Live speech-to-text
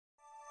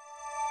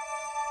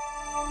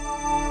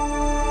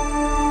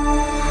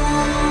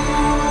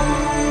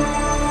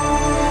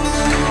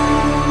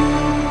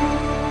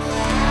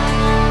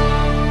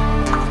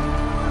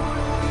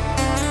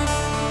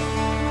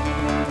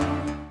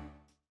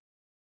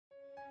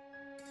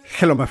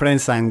Hello my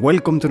friends and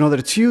welcome to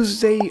another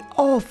Tuesday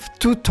of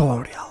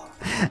tutorial.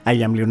 I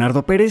am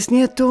Leonardo Perez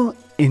Nieto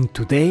and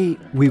today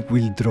we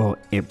will draw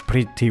a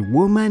pretty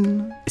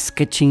woman,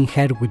 sketching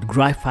her with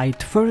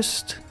graphite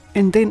first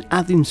and then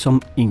adding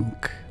some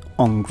ink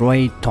on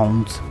grey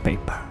toned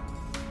paper.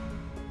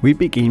 We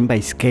begin by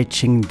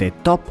sketching the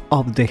top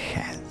of the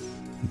head,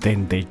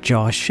 then the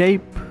jaw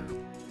shape,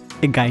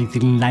 a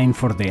guiding line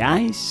for the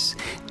eyes,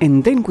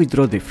 and then we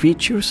draw the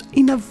features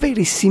in a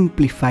very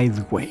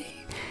simplified way,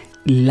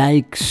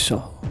 like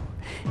so,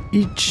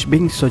 each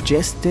being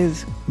suggested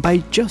by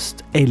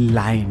just a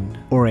line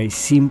or a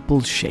simple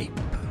shape.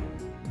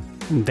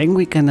 Then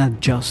we can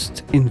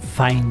adjust and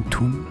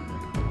fine-tune.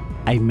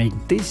 I make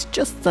this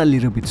just a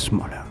little bit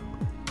smaller.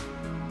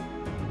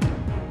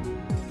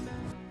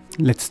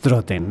 Let's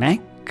draw the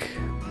neck.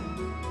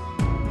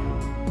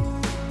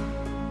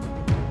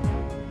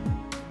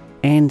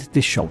 And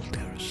the shoulders.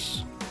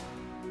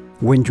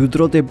 When you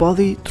draw the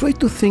body, try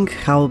to think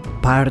how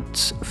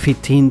parts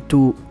fit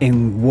into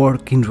and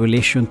work in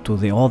relation to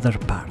the other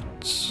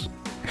parts.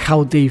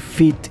 How they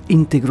fit,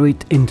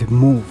 integrate and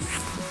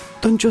move.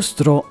 Don't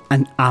just draw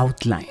an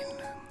outline,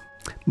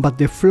 but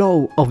the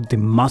flow of the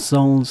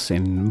muscles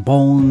and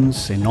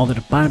bones and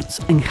other parts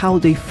and how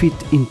they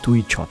fit into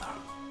each other.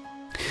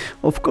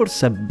 Of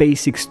course, a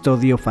basic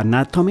study of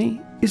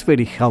anatomy is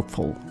very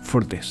helpful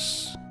for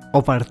this.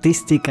 Of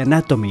artistic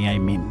anatomy, I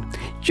mean.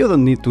 You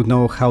don't need to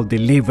know how the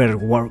liver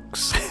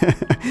works.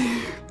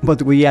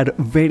 But we are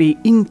very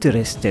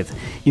interested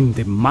in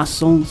the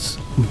muscles,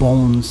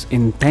 bones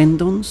and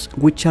tendons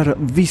which are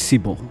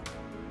visible.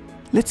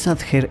 Let's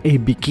add her a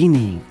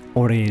bikini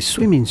or a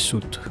swimming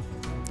suit,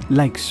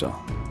 like so.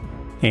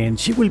 And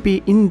she will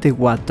be in the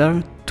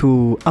water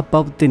to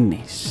above the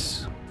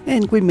knees.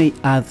 And we may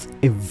add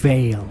a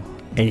veil,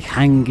 a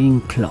hanging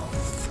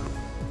cloth.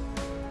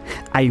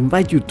 I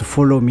invite you to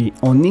follow me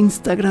on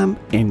Instagram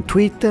and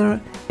Twitter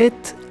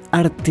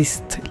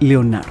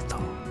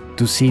 @ArtistLeonardo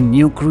to see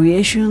new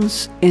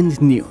creations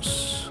and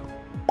news.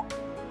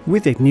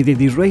 With a kneaded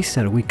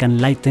eraser we can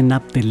lighten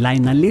up the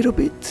line a little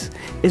bit,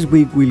 as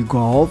we will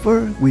go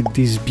over with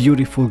this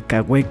beautiful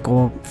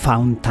Kaweco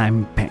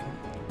fountain pen.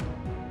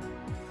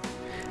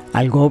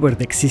 I'll go over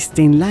the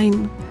existing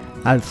line,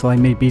 although I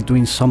may be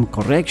doing some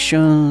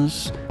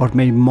corrections or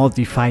may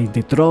modify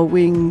the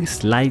drawing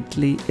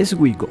slightly as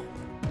we go.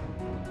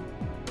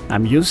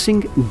 I'm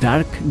using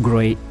dark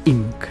grey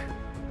ink.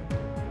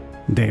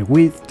 The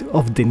width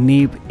of the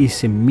nib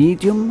is a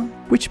medium,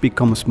 which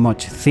becomes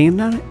much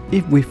thinner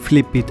if we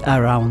flip it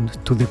around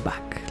to the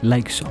back,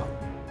 like so.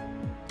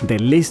 The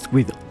list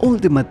with all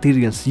the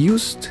materials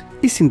used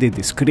is in the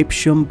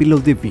description below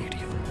the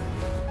video.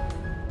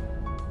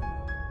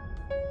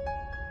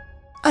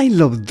 I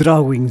love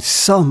drawing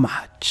so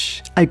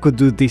much, I could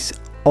do this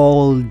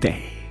all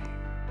day.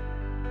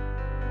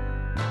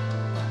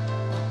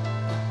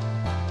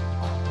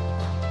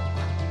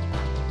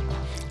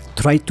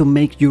 Try to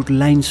make your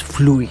lines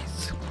fluid.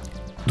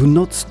 Do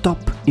not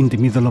stop in the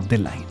middle of the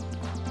line.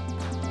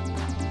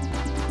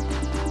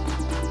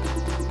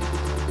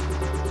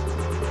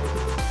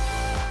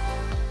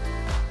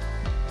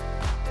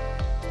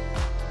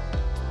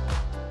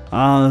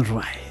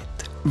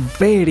 Alright,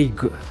 very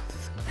good.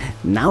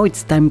 Now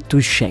it's time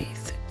to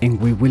shade, and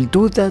we will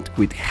do that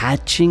with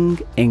hatching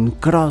and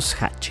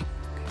cross-hatching.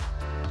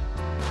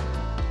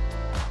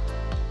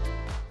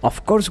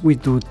 Of course we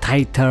do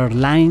tighter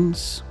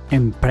lines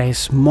and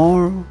press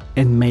more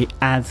and may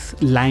add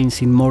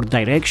lines in more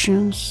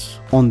directions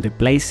on the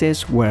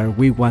places where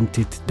we want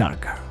it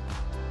darker.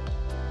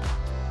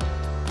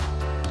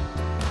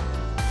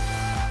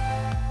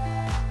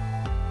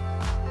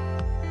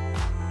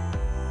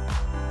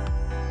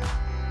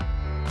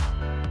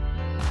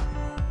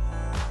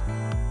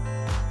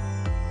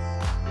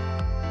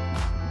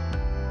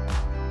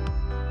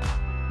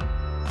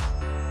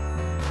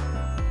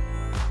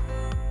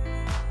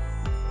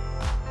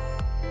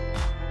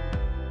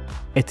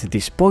 At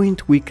this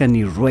point we can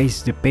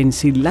erase the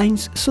pencil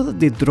lines so that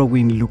the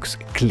drawing looks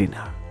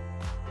cleaner.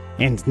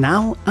 And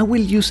now I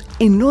will use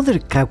another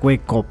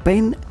Kaweco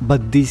pen,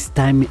 but this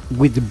time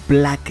with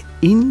black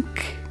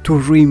ink to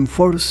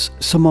reinforce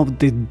some of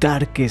the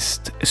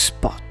darkest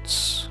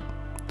spots.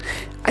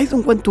 I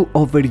don't want to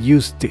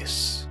overuse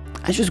this,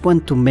 I just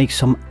want to make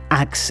some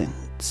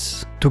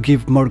accents to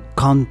give more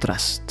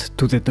contrast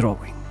to the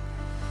drawing.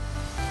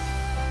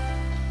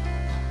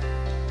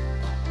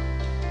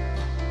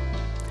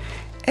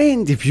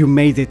 And if you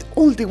made it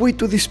all the way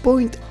to this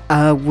point,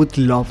 I would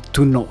love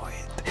to know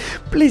it.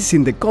 Please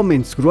in the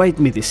comments write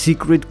me the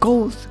secret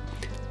code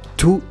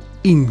to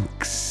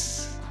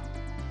inks.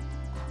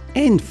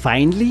 And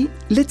finally,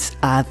 let's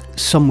add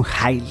some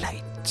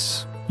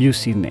highlights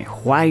using a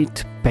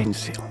white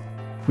pencil.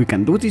 We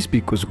can do this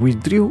because we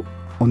drew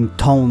on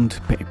toned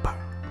paper.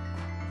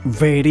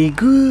 Very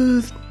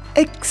good!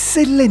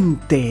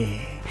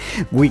 Excelente!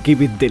 We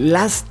give it the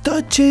last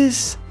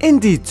touches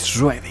and it's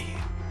ready.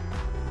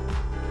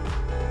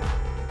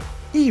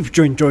 If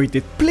you enjoyed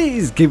it,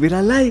 please give it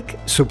a like,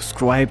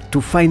 subscribe to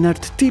Fine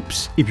Art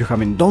Tips if you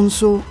haven't done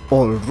so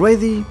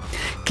already,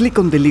 click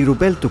on the little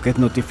bell to get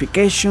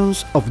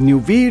notifications of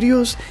new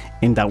videos,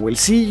 and I will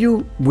see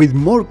you with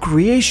more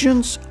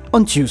creations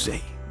on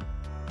Tuesday.